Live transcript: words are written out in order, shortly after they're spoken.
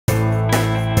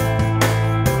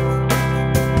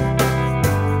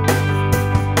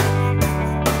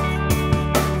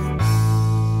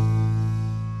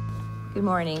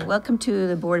morning. Welcome to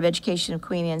the Board of Education of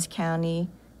Queen Anne's County,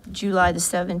 July the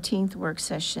 17th work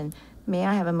session. May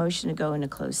I have a motion to go into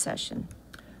closed session?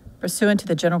 Pursuant to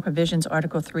the general provisions,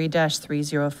 Article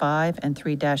 3-305 and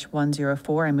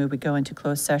 3-104, I move we go into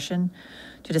closed session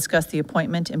to discuss the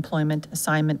appointment, employment,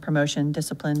 assignment, promotion,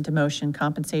 discipline, demotion,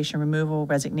 compensation, removal,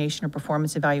 resignation, or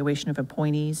performance evaluation of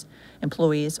appointees,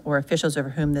 employees, or officials over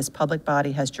whom this public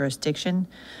body has jurisdiction,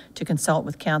 to consult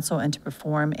with counsel, and to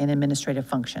perform an administrative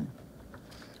function.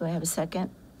 Do I have a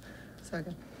second?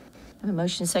 Second. I have a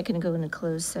motion second to go into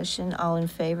closed session. All in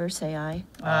favor, say aye.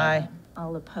 Aye.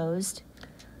 All opposed?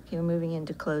 Okay, we're moving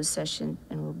into closed session,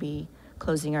 and we'll be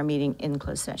closing our meeting in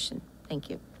closed session.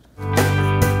 Thank you.